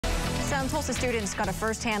Some Tulsa students got a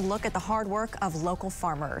first-hand look at the hard work of local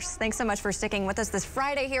farmers. Thanks so much for sticking with us this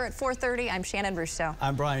Friday here at 4:30. I'm Shannon Russo.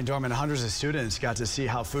 I'm Brian Dorman. Hundreds of students got to see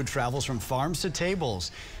how food travels from farms to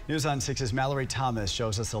tables. News on 6's Mallory Thomas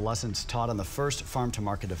shows us the lessons taught on the first Farm to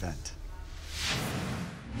Market event.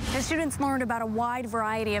 The students learned about a wide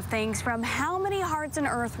variety of things, from how many hearts an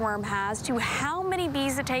earthworm has to how many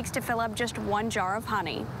bees it takes to fill up just one jar of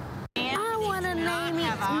honey. I want to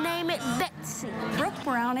name it Betsy. Brooke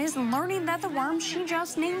Brown is learning that the worm she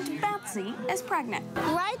just named Betsy is pregnant.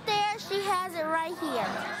 Right there, she has it right here.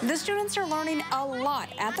 The students are learning a lot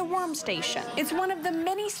at the worm station. It's one of the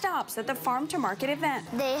many stops at the Farm to Market event.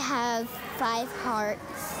 They have 5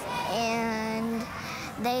 hearts, and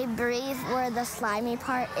they breathe where the slimy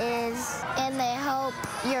part is, and they help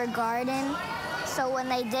your garden. So when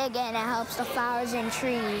they dig in, it helps the flowers and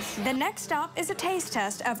trees. The next stop is a taste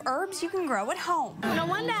test of herbs you can grow at home. The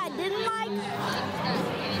one that I didn't like,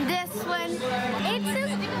 this one, it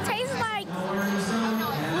just tastes like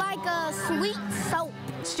a sweet soap.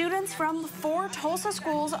 Students from 4 Tulsa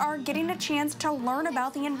schools are getting a chance to learn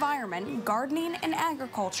about the environment, gardening, and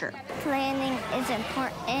agriculture. Planting is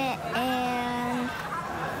important, and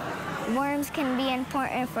worms can be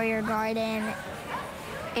important for your garden,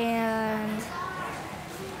 and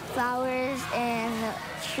flowers and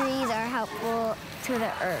trees are helpful to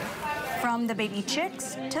the earth. From the baby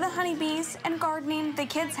chicks to the honeybees and gardening, the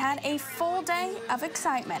kids had a full day of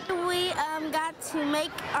excitement. We got to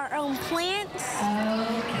make our own plants,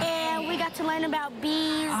 and we got to learn about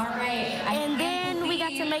bees, and then we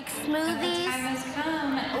got to make smoothies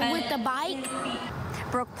with the bike.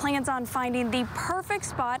 Brooke plans on finding the perfect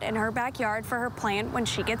spot in her backyard for her plant when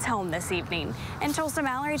she gets home this evening. In Tulsa,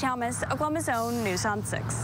 Mallory Thomas, Oklahoma's Own News on 6.